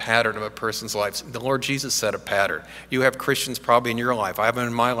 following the pattern of a person's life. The Lord Jesus set a pattern. You have Christians probably in your life. I have them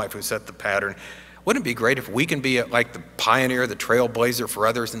in my life who set the pattern. Wouldn't it be great if we can be like the pioneer, the trailblazer for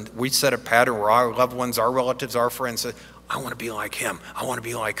others, and we set a pattern where our loved ones, our relatives, our friends say, I want to be like him. I want to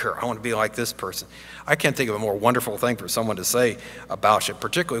be like her. I want to be like this person. I can't think of a more wonderful thing for someone to say about you,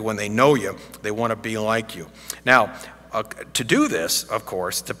 particularly when they know you, they want to be like you. Now, to do this, of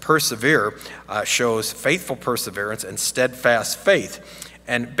course, to persevere, shows faithful perseverance and steadfast faith.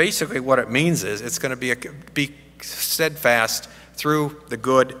 And basically what it means is it's going to be steadfast through the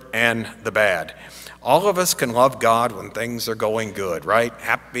good and the bad. All of us can love God when things are going good, right?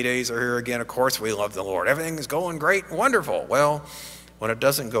 Happy days are here again. Of course, we love the Lord. Everything is going great and wonderful. Well, when it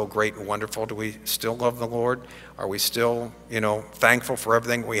doesn't go great and wonderful, do we still love the Lord? Are we still, thankful for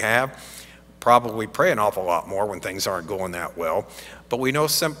everything we have? Probably pray an awful lot more when things aren't going that well. But we know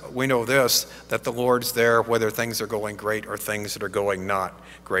this, that the Lord's there whether things are going great or things that are going not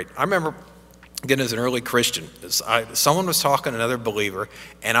great. I remember, again, as an early Christian, someone was talking to another believer,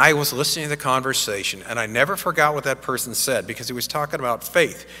 and I was listening to the conversation, and I never forgot what that person said, because he was talking about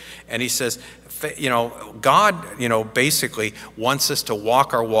faith. And he says, God, basically wants us to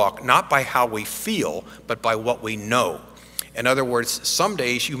walk our walk, not by how we feel, but by what we know. In other words, some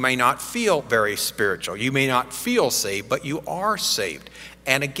days you may not feel very spiritual. You may not feel saved, but you are saved.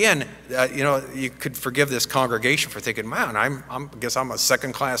 And again, you could forgive this congregation for thinking, man, I guess I'm a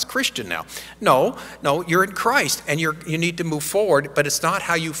second-class Christian now. No, you're in Christ, and you need to move forward, but it's not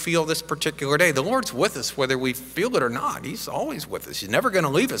how you feel this particular day. The Lord's with us whether we feel it or not. He's always with us. He's never going to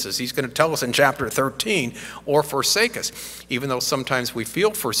leave us, as he's going to tell us in chapter 13, or forsake us, even though sometimes we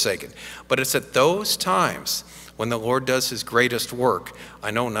feel forsaken. But it's at those times when the Lord does his greatest work. I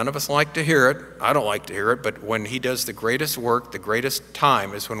know none of us like to hear it. I don't like to hear it, but when he does the greatest work, the greatest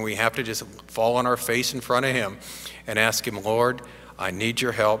time is when we have to just fall on our face in front of him and ask him, Lord, I need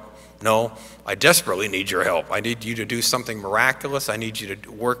your help. No, I desperately need your help. I need you to do something miraculous. I need you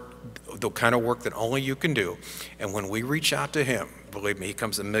to work the kind of work that only you can do. And when we reach out to him, believe me, he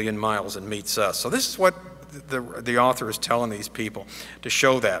comes a million miles and meets us. So this is what the author is telling these people to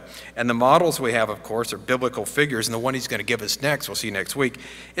show that. And the models we have, of course, are biblical figures, and the one he's going to give us next, we'll see next week,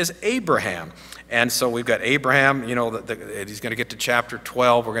 is Abraham. And so we've got Abraham, you know, he's going to get to chapter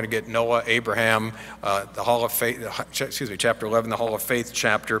 12. We're going to get Noah, Abraham, the Hall of Faith, chapter 11, the Hall of Faith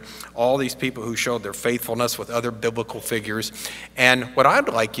chapter, all these people who showed their faithfulness with other biblical figures. And what I'd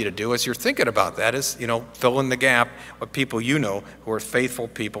like you to do as you're thinking about that is, you know, fill in the gap with people you know who are faithful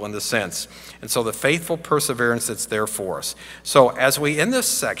people in the sense. And so the faithful perseverance that's there for us. So as we end this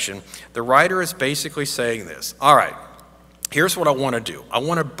section, the writer is basically saying this. All right. Here's what I want to do. I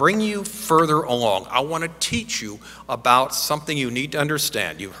want to bring you further along. I want to teach you about something you need to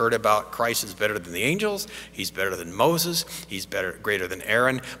understand. You've heard about Christ is better than the angels. He's better than Moses. He's greater than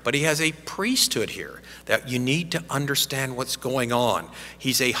Aaron. But he has a priesthood here that you need to understand what's going on.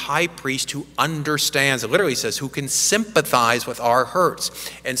 He's a high priest who understands. It literally says who can sympathize with our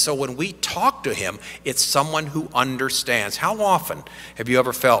hurts. And so when we talk to him, it's someone who understands. How often have you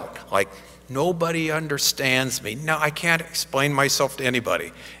ever felt like, nobody understands me? No, I can't explain myself to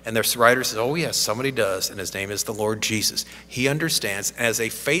anybody. And the writer says, oh yes, somebody does, and his name is the Lord Jesus. He understands. As a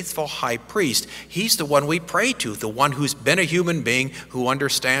faithful high priest, he's the one we pray to, the one who's been a human being who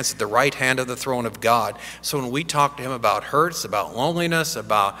understands at the right hand of the throne of God. So when we talk to him about hurts, about loneliness,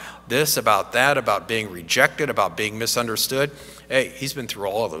 about this, about that, about being rejected, about being misunderstood, hey, he's been through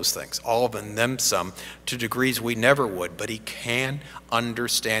all of those things, all of them and then some, to degrees we never would, but he can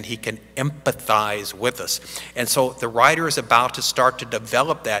understand, he can empathize with us. And so the writer is about to start to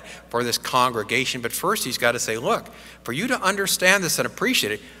develop that for this congregation, but first he's got to say, look, for you to understand this and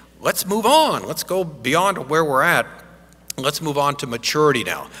appreciate it, let's move on. Let's go beyond where we're at. Let's move on to maturity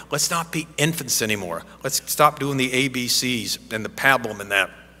now. Let's not be infants anymore. Let's stop doing the ABCs and the pablum and that.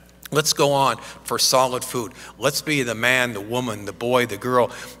 Let's go on for solid food. Let's be the man, the woman, the boy, the girl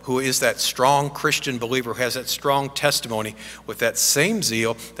who is that strong Christian believer, who has that strong testimony with that same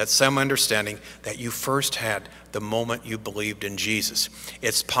zeal, that same understanding that you first had the moment you believed in Jesus.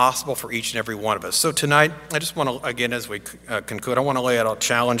 It's possible for each and every one of us. So tonight, I just want to, again, as we conclude, I want to lay out a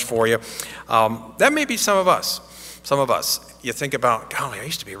challenge for you. That may be some of us. Some of us, you think about, golly, I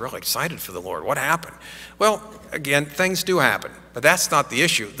used to be really excited for the Lord. What happened? Well, again, things do happen, but that's not the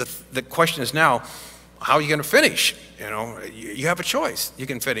issue. The question is now, how are you going to finish? You know, you have a choice. You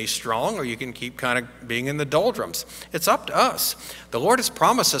can finish strong, or you can keep kind of being in the doldrums. It's up to us. The Lord has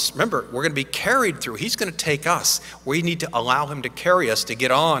promised us, remember, we're going to be carried through. He's going to take us. We need to allow him to carry us to get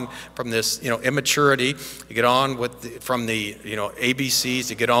on from this, immaturity, to get on from the, ABCs,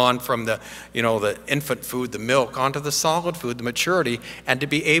 to get on from the, the infant food, the milk, onto the solid food, the maturity, and to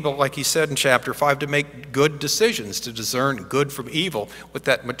be able, like he said in chapter 5, to make good decisions, to discern good from evil with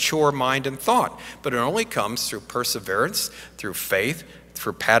that mature mind and thought. But it only comes through perseverance, through faith,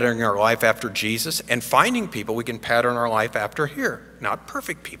 through patterning our life after Jesus, and finding people we can pattern our life after here. Not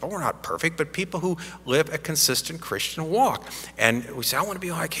perfect people, we're not perfect, but people who live a consistent Christian walk. And we say, I want to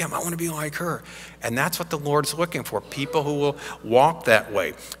be like him, I want to be like her. And that's what the Lord's looking for, people who will walk that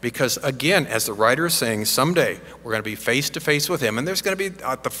way. Because again, as the writer is saying, someday we're going to be face to face with him, and there's going to be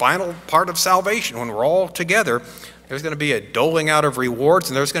the final part of salvation when we're all together. There's going to be a doling out of rewards,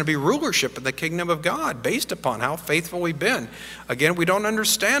 and there's going to be rulership in the kingdom of God based upon how faithful we've been. Again, we don't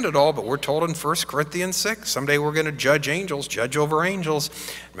understand it all, but we're told in 1 Corinthians 6, someday we're going to judge angels, judge over angels.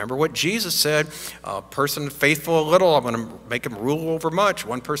 Remember what Jesus said, a person faithful a little, I'm going to make him rule over much.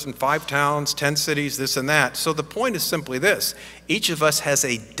 One person, 5 towns, 10 cities, this and that. So the point is simply this. Each of us has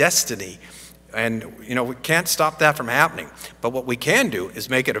a destiny. And, we can't stop that from happening. But what we can do is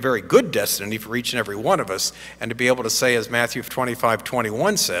make it a very good destiny for each and every one of us. And to be able to say, as Matthew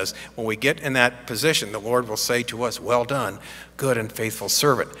 25:21 says, when we get in that position, the Lord will say to us, well done, good and faithful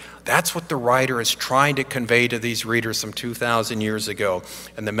servant. That's what the writer is trying to convey to these readers some 2,000 years ago.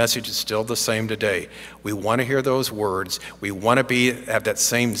 And the message is still the same today. We want to hear those words. We want to have that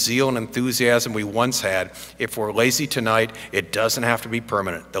same zeal and enthusiasm we once had. If we're lazy tonight, it doesn't have to be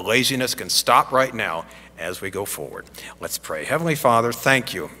permanent. The laziness can stop right now as we go forward. Let's pray. Heavenly Father,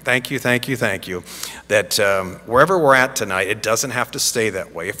 thank you. Thank you, thank you, thank you that wherever we're at tonight, it doesn't have to stay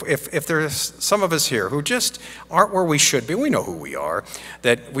that way. If there's some of us here who just aren't where we should be, we know who we are,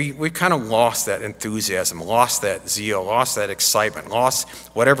 that we kind of lost that enthusiasm, lost that zeal, lost that excitement, lost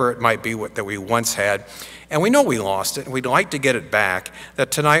whatever it might be that we once had. and we know we lost it, and we'd like to get it back, that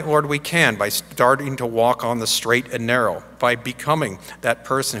tonight, Lord, we can by starting to walk on the straight and narrow, by becoming that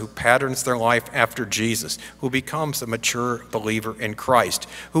person who patterns their life after Jesus, who becomes a mature believer in Christ,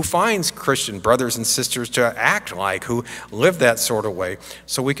 who finds Christian brothers and sisters to act like, who live that sort of way,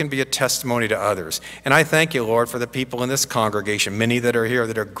 so we can be a testimony to others. And I thank you, Lord, for the people in this congregation, many that are here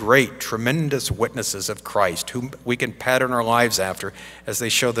that are great, tremendous witnesses of Christ, whom we can pattern our lives after as they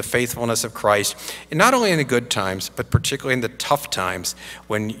show the faithfulness of Christ, and not only in the good times, but particularly in the tough times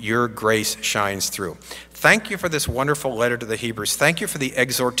when your grace shines through. Thank you for this wonderful letter to the Hebrews. Thank you for the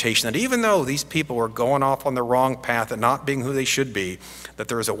exhortation that even though these people are going off on the wrong path and not being who they should be, that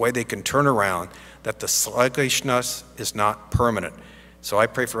there is a way they can turn around, that the sluggishness is not permanent. So I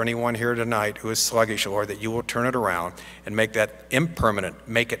pray for anyone here tonight who is sluggish, Lord, that you will turn it around and make that impermanent,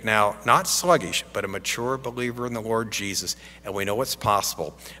 make it now not sluggish, but a mature believer in the Lord Jesus. And we know it's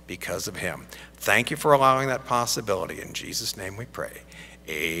possible because of him. Thank you for allowing that possibility. In Jesus' name we pray.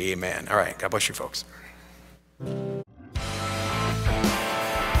 Amen. All right. God bless you, folks. I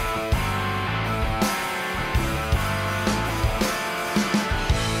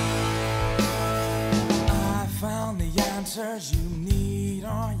found the answers you need.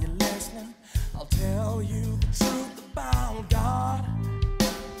 Are you listening? I'll tell you the truth about God.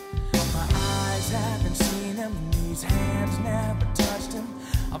 My eyes haven't seen him, and these hands never